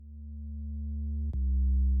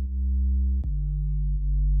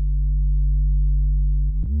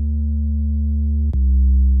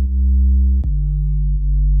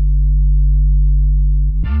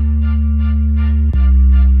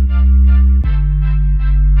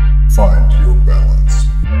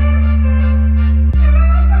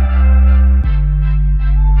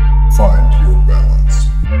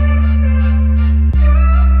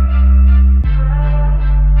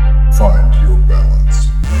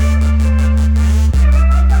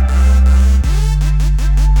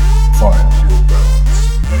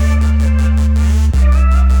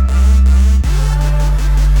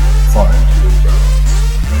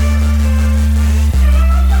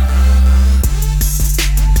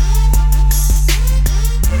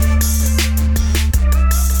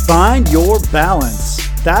Find your balance.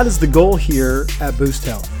 That is the goal here at Boost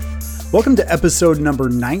Health. Welcome to episode number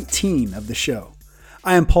 19 of the show.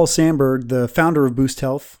 I am Paul Sandberg, the founder of Boost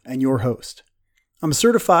Health and your host. I'm a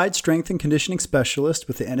certified strength and conditioning specialist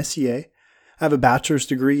with the NSCA. I have a bachelor's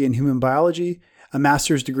degree in human biology, a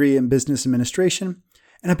master's degree in business administration,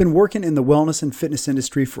 and I've been working in the wellness and fitness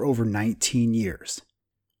industry for over 19 years.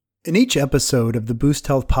 In each episode of the Boost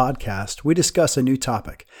Health podcast, we discuss a new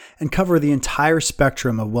topic and cover the entire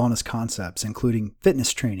spectrum of wellness concepts, including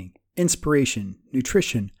fitness training, inspiration,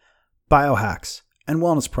 nutrition, biohacks, and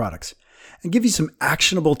wellness products, and give you some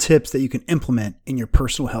actionable tips that you can implement in your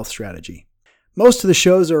personal health strategy. Most of the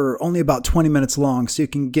shows are only about 20 minutes long, so you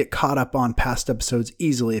can get caught up on past episodes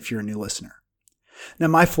easily if you're a new listener. Now,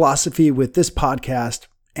 my philosophy with this podcast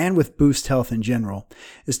and with Boost Health in general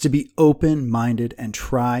is to be open-minded and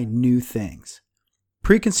try new things.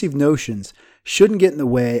 Preconceived notions shouldn't get in the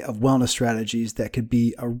way of wellness strategies that could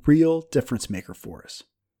be a real difference maker for us.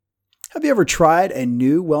 Have you ever tried a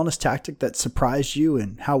new wellness tactic that surprised you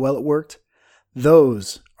and how well it worked?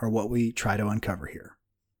 Those are what we try to uncover here.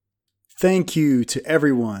 Thank you to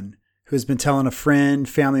everyone who has been telling a friend,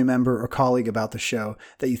 family member, or colleague about the show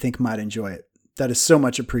that you think might enjoy it. That is so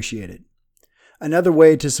much appreciated. Another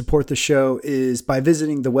way to support the show is by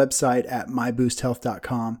visiting the website at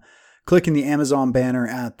myboosthealth.com, clicking the Amazon banner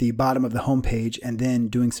at the bottom of the homepage, and then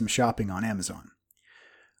doing some shopping on Amazon.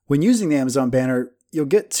 When using the Amazon banner, you'll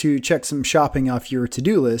get to check some shopping off your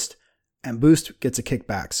to-do list, and Boost gets a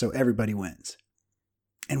kickback, so everybody wins.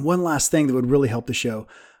 And one last thing that would really help the show,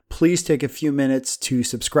 please take a few minutes to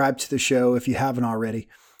subscribe to the show if you haven't already,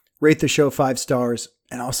 rate the show 5 stars,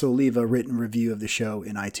 and also leave a written review of the show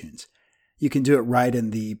in iTunes. You can do it right in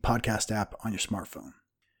the podcast app on your smartphone.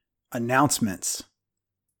 Announcements.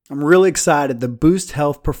 I'm really excited. The Boost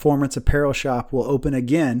Health Performance Apparel Shop will open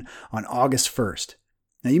again on August 1st.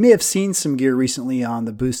 Now, you may have seen some gear recently on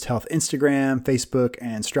the Boost Health Instagram, Facebook,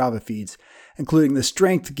 and Strava feeds, including the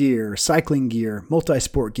strength gear, cycling gear,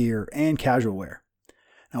 multi-sport gear, and casual wear.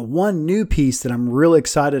 Now, one new piece that I'm really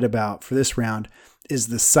excited about for this round is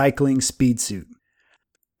the cycling speed suit.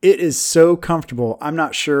 It is so comfortable. I'm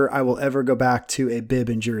not sure I will ever go back to a bib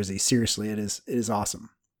and jersey. Seriously, it is awesome.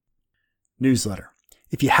 Newsletter.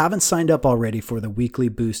 If you haven't signed up already for the weekly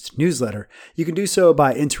Boost newsletter, you can do so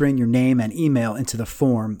by entering your name and email into the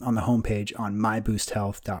form on the homepage on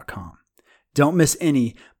myboosthealth.com. Don't miss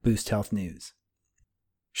any Boost Health news.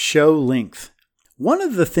 Show length. One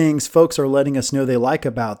of the things folks are letting us know they like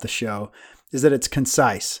about the show is that it's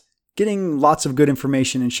concise, getting lots of good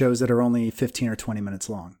information in shows that are only 15 or 20 minutes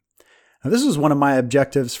long. Now, this was one of my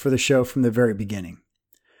objectives for the show from the very beginning.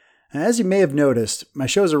 And as you may have noticed, my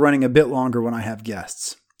shows are running a bit longer when I have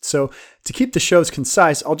guests. So to keep the shows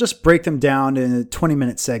concise, I'll just break them down in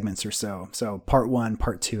 20-minute segments or so. So part 1,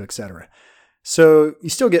 part 2, etc. So you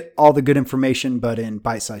still get all the good information, but in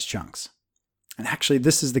bite-sized chunks. And actually,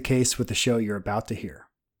 this is the case with the show you're about to hear.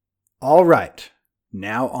 All right,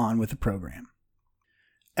 now on with the program.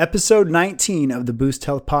 Episode 19 of the Boost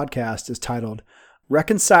Health podcast is titled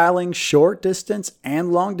Reconciling Short Distance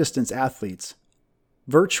and Long Distance Athletes,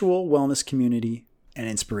 Virtual Wellness Community and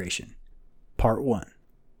Inspiration, Part 1.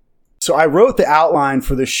 So I wrote the outline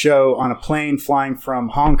for this show on a plane flying from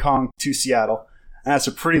Hong Kong to Seattle. And that's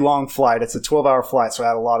a pretty long flight. It's a 12-hour flight, so I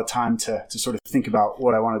had a lot of time to sort of think about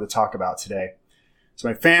what I wanted to talk about today. So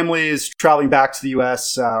my family is traveling back to the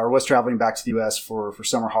U.S., or was traveling back to the U.S. for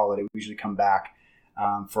summer holiday. We usually come back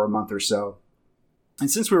for a month or so. And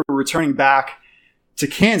since we were returning back to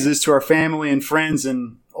Kansas to our family and friends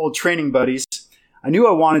and old training buddies, I knew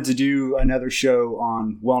I wanted to do another show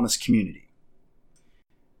on wellness community.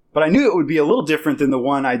 But I knew it would be a little different than the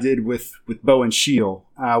one I did with Bo and Shield,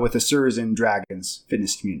 with the Sirs and Dragons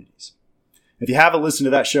fitness communities. If you haven't listened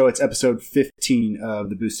to that show, it's episode 15 of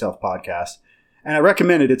the Boost Health podcast. And I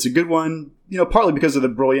recommend it. It's a good one, partly because of the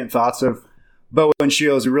brilliant thoughts of Bo and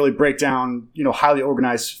Shield as we really break down, highly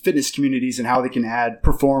organized fitness communities and how they can add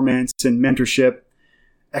performance and mentorship,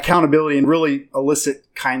 accountability, and really elicit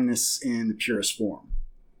kindness in the purest form.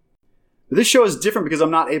 But this show is different because I'm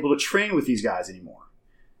not able to train with these guys anymore.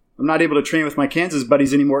 I'm not able to train with my Kansas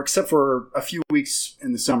buddies anymore, except for a few weeks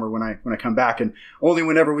in the summer when I come back, and only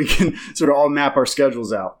whenever we can sort of all map our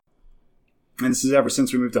schedules out. And this is ever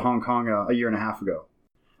since we moved to Hong Kong a year and a half ago.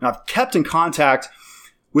 Now, I've kept in contact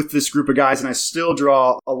with this group of guys, and I still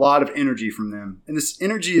draw a lot of energy from them. And this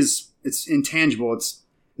energy it's intangible.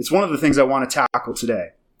 It's one of the things I want to tackle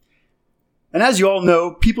today. And as you all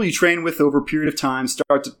know, people you train with over a period of time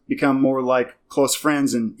start to become more like close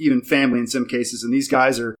friends and even family in some cases. And these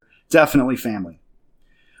guys are definitely family.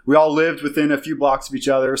 We all lived within a few blocks of each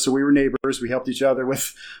other, so we were neighbors. We helped each other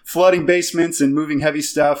with flooding basements and moving heavy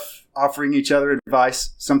stuff, offering each other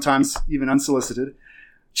advice, sometimes even unsolicited,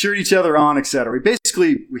 cheered each other on, etc.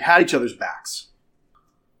 We had each other's backs.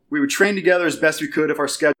 We would train together as best we could if our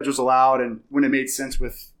schedules allowed and when it made sense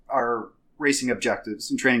with our racing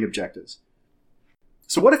objectives and training objectives.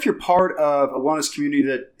 So what if you're part of a wellness community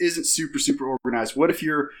that isn't super, super organized? What if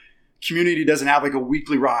your community doesn't have like a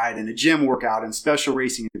weekly ride and a gym workout and special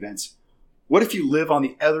racing events? What if you live on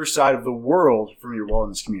the other side of the world from your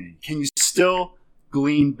wellness community? Can you still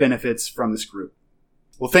glean benefits from this group?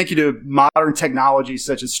 Well, thank you to modern technologies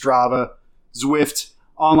such as Strava, Zwift,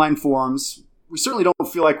 online forums, we certainly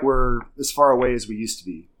don't feel like we're as far away as we used to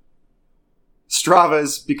be. Strava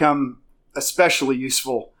has become especially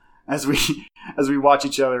useful as we watch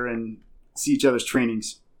each other and see each other's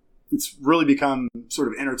trainings. It's really become sort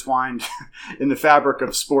of intertwined in the fabric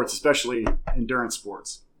of sports, especially endurance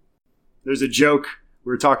sports. There's a joke,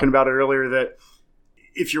 we were talking about it earlier, that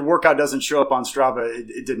if your workout doesn't show up on Strava,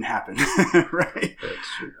 it didn't happen, right? That's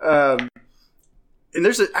true. And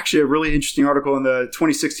there's actually a really interesting article in the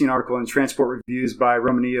 2016 article in Transport Reviews by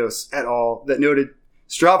Romanios et al. That noted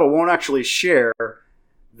Strava won't actually share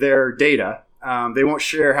their data. They won't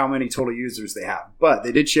share how many total users they have. But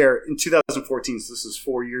they did share in 2014, so this is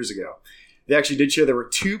 4 years ago. They actually did share there were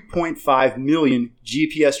 2.5 million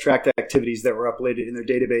GPS-tracked activities that were uploaded in their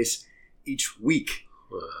database each week.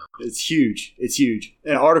 Wow. It's huge. It's huge.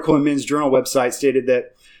 An article in Men's Journal website stated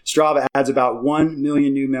that Strava adds about 1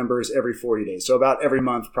 million new members every 40 days. So about every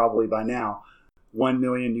month, probably by now, 1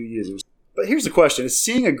 million new users. But here's the question. Is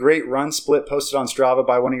seeing a great run split posted on Strava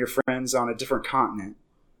by one of your friends on a different continent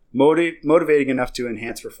motivating enough to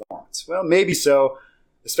enhance performance? Well, maybe so,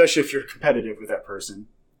 especially if you're competitive with that person.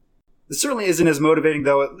 This certainly isn't as motivating,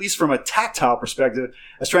 though, at least from a tactile perspective,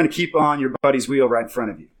 as trying to keep on your buddy's wheel right in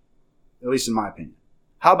front of you, at least in my opinion.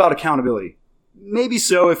 How about accountability? Maybe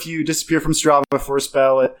so if you disappear from Strava for a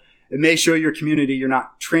spell. It may show your community you're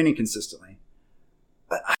not training consistently.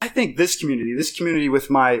 But I think this community with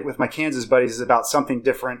my Kansas buddies is about something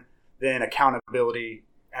different than accountability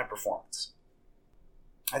and performance.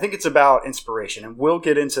 I think it's about inspiration, and we'll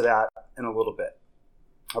get into that in a little bit.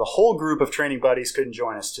 Now, the whole group of training buddies couldn't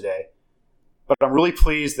join us today, but I'm really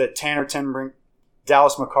pleased that Tanner Tenbrink,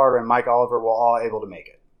 Dallas McCarter, and Mike Oliver were all able to make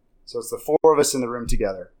it. So it's the four of us in the room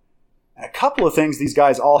together. And a couple of things these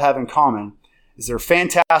guys all have in common is they're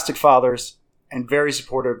fantastic fathers and very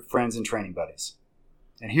supportive friends and training buddies.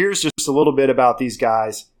 And here's just a little bit about these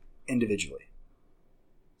guys individually.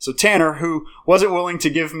 So Tanner, who wasn't willing to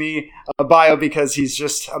give me a bio because he's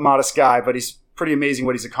just a modest guy, but he's pretty amazing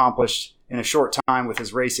what he's accomplished in a short time with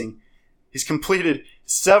his racing. He's completed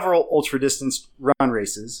several ultra-distance run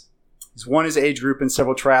races. He's won his age group in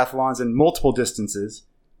several triathlons and multiple distances,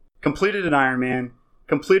 completed an Ironman,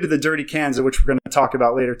 completed the Dirty Kansas, which we're going to talk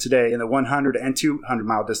about later today, in the 100 and 200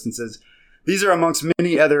 mile distances. These are amongst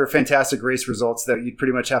many other fantastic race results that you'd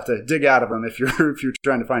pretty much have to dig out of him if you're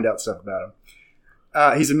trying to find out stuff about him.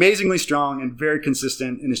 He's amazingly strong and very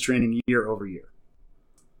consistent in his training year over year.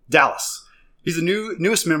 Dallas. He's the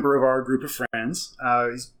newest member of our group of friends.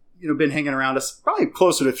 He's been hanging around us probably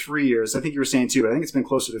closer to 3 years. I think you were saying 2, but I think it's been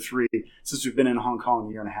closer to 3 since we've been in Hong Kong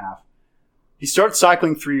a year and a half. He started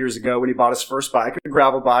cycling 3 years ago when he bought his first bike, a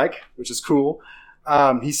gravel bike, which is cool.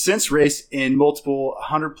 He's since raced in multiple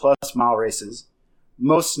 100-plus mile races,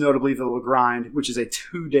 most notably the Le Grind, which is a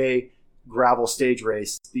 2-day gravel stage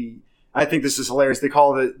race. I think this is hilarious. They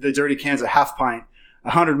call the Dirty Kansas half pint,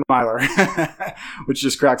 100-miler, which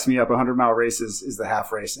just cracks me up. 100-mile race is the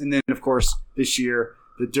half race. And then, of course, this year,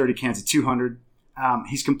 the Dirty Kansas 200.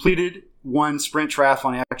 He's completed one sprint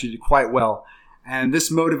triathlon. He actually did quite well. And this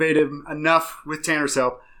motivated him enough with Tanner's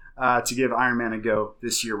help to give Ironman a go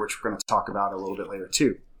this year, which we're going to talk about a little bit later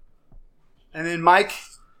too. And then Mike,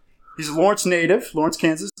 he's a Lawrence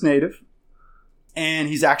Kansas native. And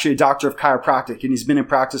he's actually a doctor of chiropractic, and he's been in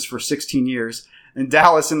practice for 16 years. And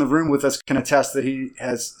Dallas in the room with us can attest that he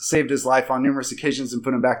has saved his life on numerous occasions and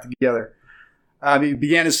put him back together. He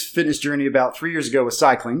began his fitness journey about 3 years ago with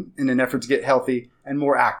cycling in an effort to get healthy and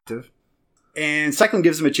more active. And cycling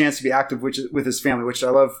gives him a chance to be active with his family, which I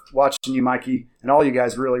love watching you, Mikey, and all you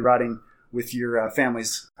guys really riding with your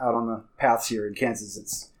families out on the paths here in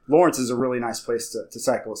Kansas. Lawrence is a really nice place to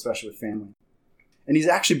cycle, especially with family. And he's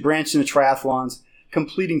actually branched into triathlons,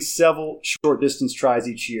 completing several short distance tries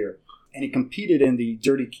each year. And he completed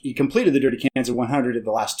the Dirty Kansas 100 in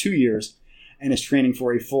the last 2 years and is training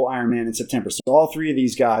for a full Ironman in September. So all three of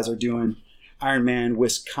these guys are doing Ironman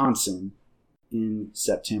Wisconsin in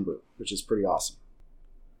September, which is pretty awesome.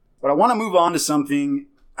 But I want to move on to something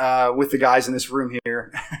with the guys in this room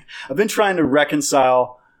here. I've been trying to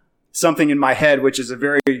reconcile something in my head, which is a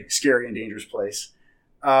very scary and dangerous place,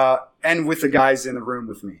 and with the guys in the room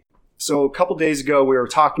with me. So a couple days ago, we were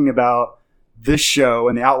talking about this show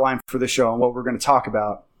and the outline for the show and what we're going to talk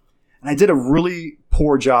about. And I did a really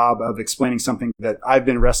poor job of explaining something that I've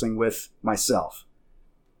been wrestling with myself.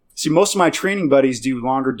 See, most of my training buddies do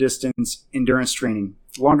longer distance endurance training,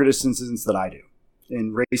 longer distances that I do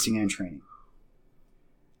in racing and training.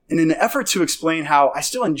 And in an effort to explain how I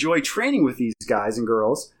still enjoy training with these guys and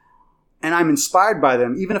girls, and I'm inspired by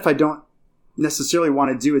them, even if I don't necessarily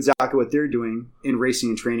want to do exactly what they're doing in racing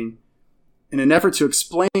and training, in an effort to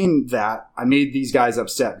explain that, I made these guys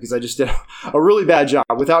upset because I just did a really bad job.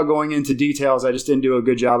 Without going into details, I just didn't do a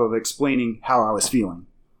good job of explaining how I was feeling.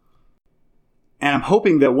 And I'm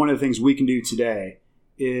hoping that one of the things we can do today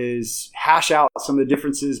is hash out some of the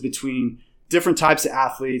differences between different types of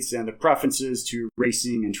athletes and the preferences to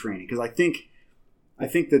racing and training. Because I think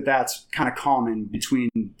that that's kind of common between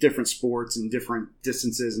different sports and different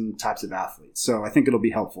distances and types of athletes. So I think it'll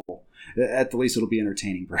be helpful. At the least, it'll be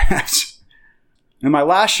entertaining, perhaps. In my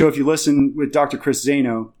last show, if you listen with Dr. Chris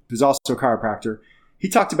Zano, who's also a chiropractor, he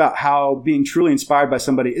talked about how being truly inspired by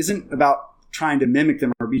somebody isn't about trying to mimic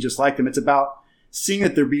them or be just like them. It's about seeing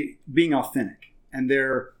that they're being authentic and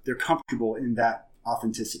they're comfortable in that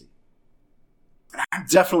authenticity. I'm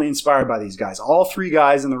definitely inspired by these guys. All three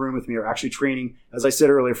guys in the room with me are actually training, as I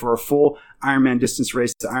said earlier, for a full Ironman distance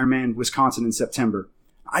race to Ironman Wisconsin in September.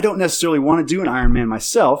 I don't necessarily want to do an Ironman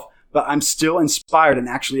myself, but I'm still inspired and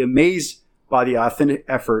actually amazed by the authentic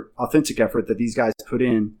effort that these guys put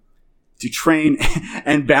in to train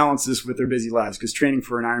and balance this with their busy lives, because training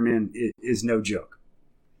for an Ironman is no joke.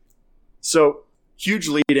 So, huge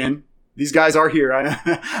lead in. These guys are here.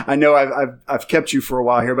 I know I've kept you for a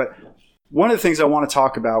while here, but one of the things I want to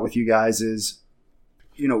talk about with you guys is,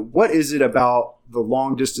 what is it about the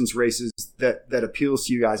long distance races that appeals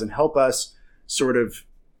to you guys, and help us sort of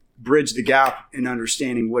bridge the gap in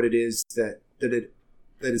understanding what it is that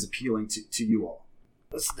is appealing to you all.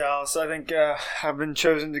 This is Dallas. I think I've been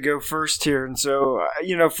chosen to go first here. And so,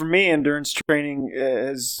 for me, endurance training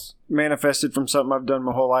is manifested from something I've done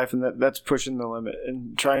my whole life, and that's pushing the limit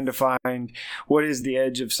and trying to find what is the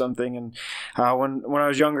edge of something. And when I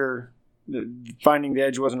was younger, finding the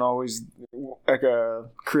edge wasn't always like a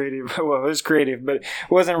creative, well, it was creative, but it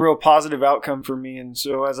wasn't a real positive outcome for me. And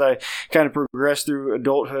so as I kind of progressed through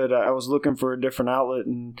adulthood, I was looking for a different outlet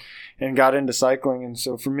and got into cycling. And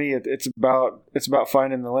so for me, it's about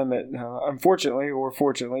finding the limit. Unfortunately, or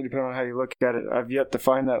fortunately, depending on how you look at it, I've yet to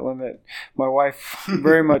find that limit. My wife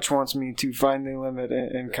very much wants me to find the limit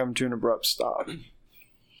and come to an abrupt stop.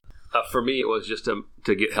 For me, it was just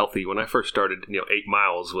to get healthy. When I first started, 8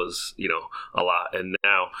 miles was, a lot. And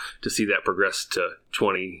now to see that progress to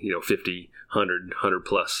 20, 50, 100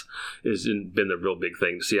 plus has been the real big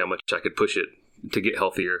thing, to see how much I could push it to get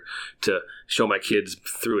healthier, to show my kids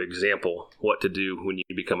through example what to do when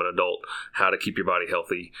you become an adult, how to keep your body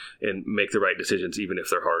healthy and make the right decisions, even if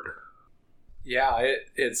they're hard. Yeah,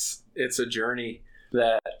 it's a journey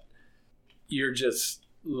that you're just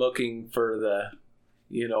looking for the,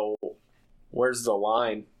 where's the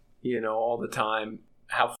line, all the time.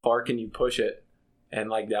 How far can you push it? And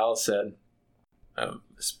like Dallas said,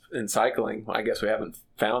 in cycling, I guess we haven't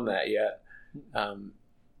found that yet.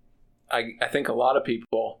 I think a lot of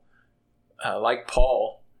people, like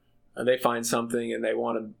Paul, they find something and they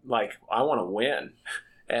want to, I want to win.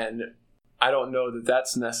 And I don't know that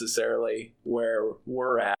that's necessarily where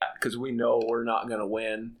we're at, because we know we're not going to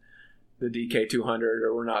win the DK 200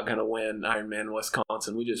 or we're not going to win Ironman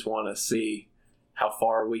Wisconsin. We just want to see how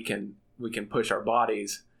far we can push our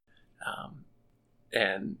bodies.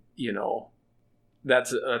 And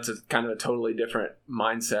that's a kind of a totally different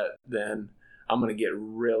mindset than I'm going to get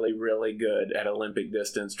really, really good at Olympic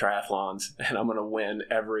distance triathlons and I'm going to win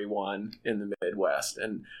every one in the Midwest.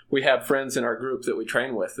 And we have friends in our group that we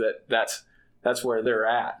train with that's where they're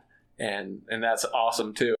at. And that's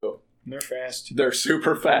awesome too. They're fast. They're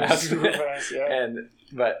super fast. They're super fast, yeah.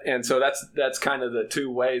 And so that's kind of the two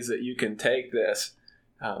ways that you can take this.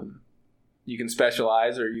 You can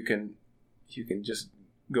specialize, or you can just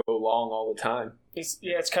go long all the time. It's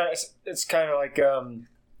kind of like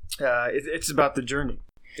it's about the journey.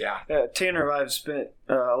 Yeah. Tanner and I have spent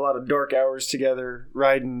a lot of dark hours together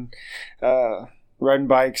riding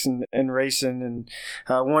bikes and racing, and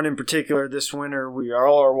one in particular this winter,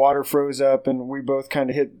 all our water froze up and we both kind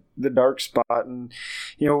of hit the dark spot, and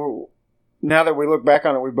now that we look back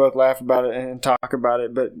on it, we both laugh about it and talk about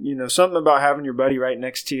it. But, something about having your buddy right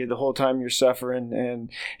next to you the whole time you're suffering and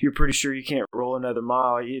you're pretty sure you can't roll another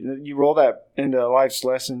mile. You roll that into a life's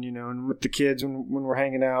lesson, and with the kids when we're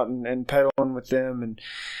hanging out and pedaling with them. And,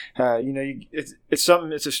 it's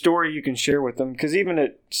something, it's a story you can share with them. Because even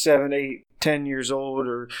at 7, 8, 10 years old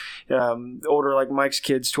or older, like Mike's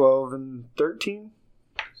kids, 12 and 13.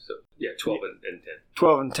 Yeah, 12 and 10.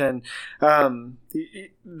 12 and 10.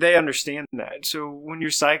 They understand that. So when you're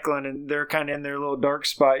cycling and they're kind of in their little dark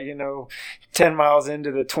spot, 10 miles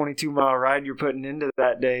into the 22-mile ride you're putting into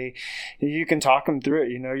that day, you can talk them through it.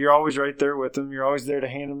 You're always right there with them. You're always there to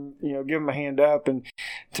hand them, give them a hand up. And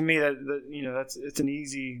to me, it's an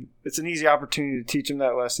easy opportunity to teach them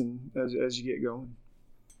that lesson as you get going.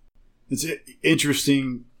 It's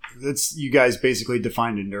interesting. You guys basically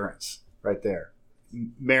defined endurance right there.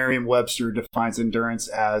 Merriam-Webster defines endurance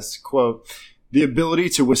as, quote, the ability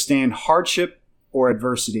to withstand hardship or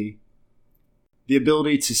adversity, the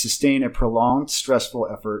ability to sustain a prolonged, stressful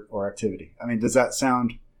effort or activity. I mean, does that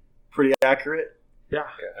sound pretty accurate? Yeah,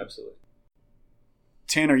 absolutely.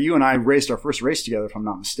 Tanner, you and I raced our first race together, if I'm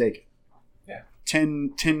not mistaken. Yeah.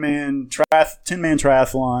 10-man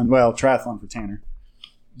triathlon. Well, triathlon for Tanner.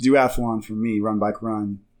 Duathlon for me, run, bike,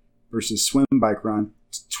 run versus swim, bike, run.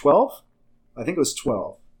 12? I think it was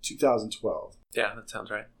 2012. Yeah, that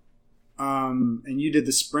sounds right. And you did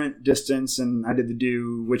the sprint distance, and I did the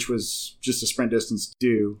do, which was just a sprint distance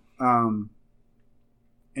do. And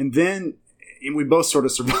then we both sort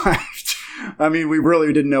of survived. I mean, we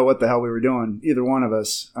really didn't know what the hell we were doing, either one of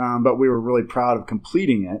us, but we were really proud of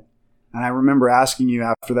completing it. And I remember asking you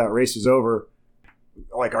after that race was over,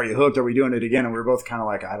 like, are you hooked? Are we doing it again? And we were both kind of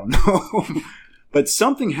like, I don't know. But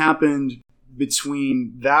something happened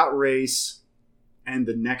between that race and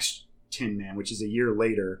the next 10-man, which is a year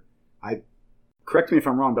later. Correct me if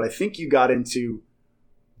I'm wrong, but I think you got into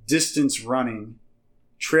distance running,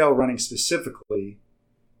 trail running specifically,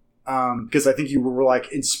 because I think you were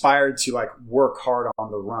like inspired to like work hard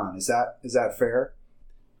on the run. Is that fair?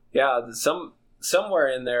 Yeah, somewhere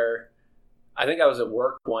in there, I think I was at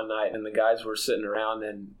work one night and the guys were sitting around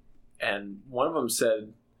and one of them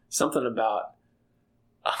said something about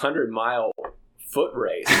 100-mile foot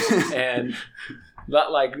race and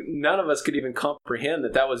not like none of us could even comprehend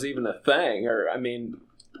that was even a thing. Or I mean,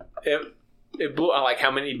 it blew like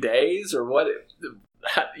how many days or what?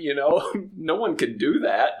 No one could do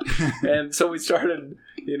that. And so we started,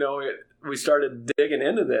 we started digging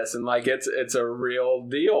into this, and like it's a real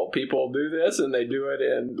deal. People do this, and they do it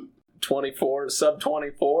in 24 sub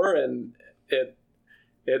 24, and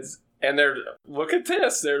it's. And look at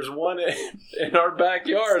this. There's one in our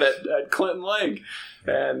backyard at Clinton Lake.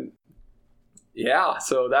 And yeah,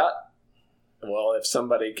 so if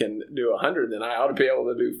somebody can do 100, then I ought to be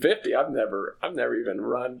able to do 50. I've never even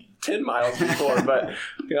run 10 miles before, but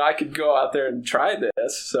I could go out there and try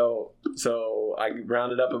this. So I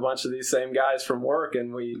rounded up a bunch of these same guys from work,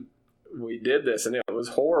 and we did this, and it was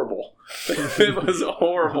horrible. It was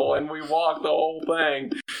horrible, and we walked the whole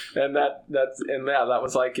thing, and that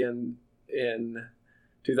was like in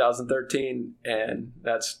 2013, and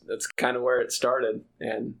that's kind of where it started.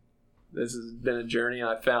 And this has been a journey.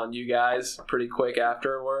 I found you guys pretty quick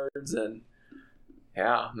afterwards, and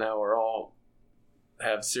yeah, now we're all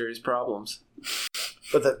have serious problems.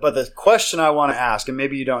 But the question I want to ask, and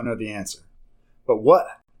maybe you don't know the answer, but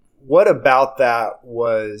what about that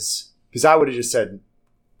was? Because I would have just said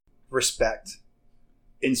respect,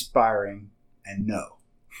 inspiring, and no,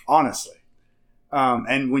 honestly.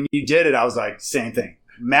 And when you did it, I was like, same thing.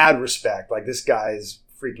 Mad respect. Like, this guy is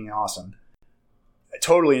freaking awesome.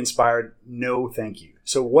 Totally inspired. No, thank you.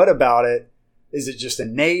 So what about it? Is it just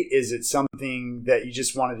innate? Is it something that you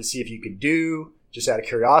just wanted to see if you could do just out of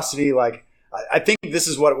curiosity? Like, I think this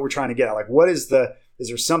is what we're trying to get at. Like, is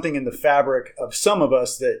there something in the fabric of some of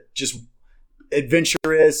us that just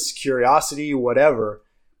adventurous, curiosity, whatever,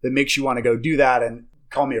 that makes you want to go do that? And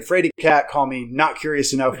call me a fraidy cat, call me not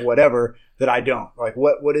curious enough, whatever, that I don't. Like,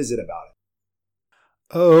 what is it about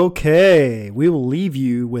it? Okay, we will leave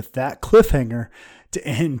you with that cliffhanger to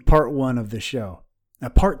end part 1 of the show. Now,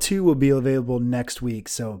 part 2 will be available next week,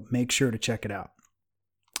 so make sure to check it out.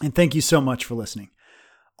 And thank you so much for listening.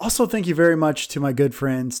 Also, thank you very much to my good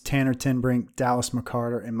friends Tanner Tinbrink, Dallas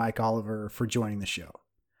McCarter, and Mike Oliver for joining the show.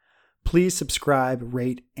 Please subscribe,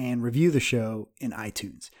 rate, and review the show in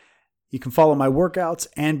iTunes. You can follow my workouts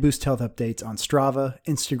and Boost Health updates on Strava,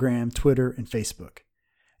 Instagram, Twitter, and Facebook.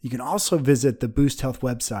 You can also visit the Boost Health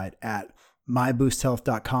website at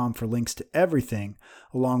myboosthealth.com for links to everything,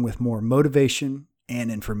 along with more motivation and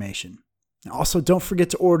information. Also, don't forget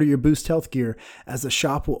to order your Boost Health gear, as the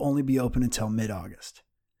shop will only be open until mid-August.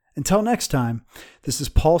 Until next time, this is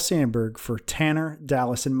Paul Sandberg for Tanner,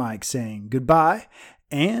 Dallas, and Mike saying goodbye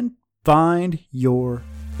and find your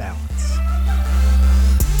balance.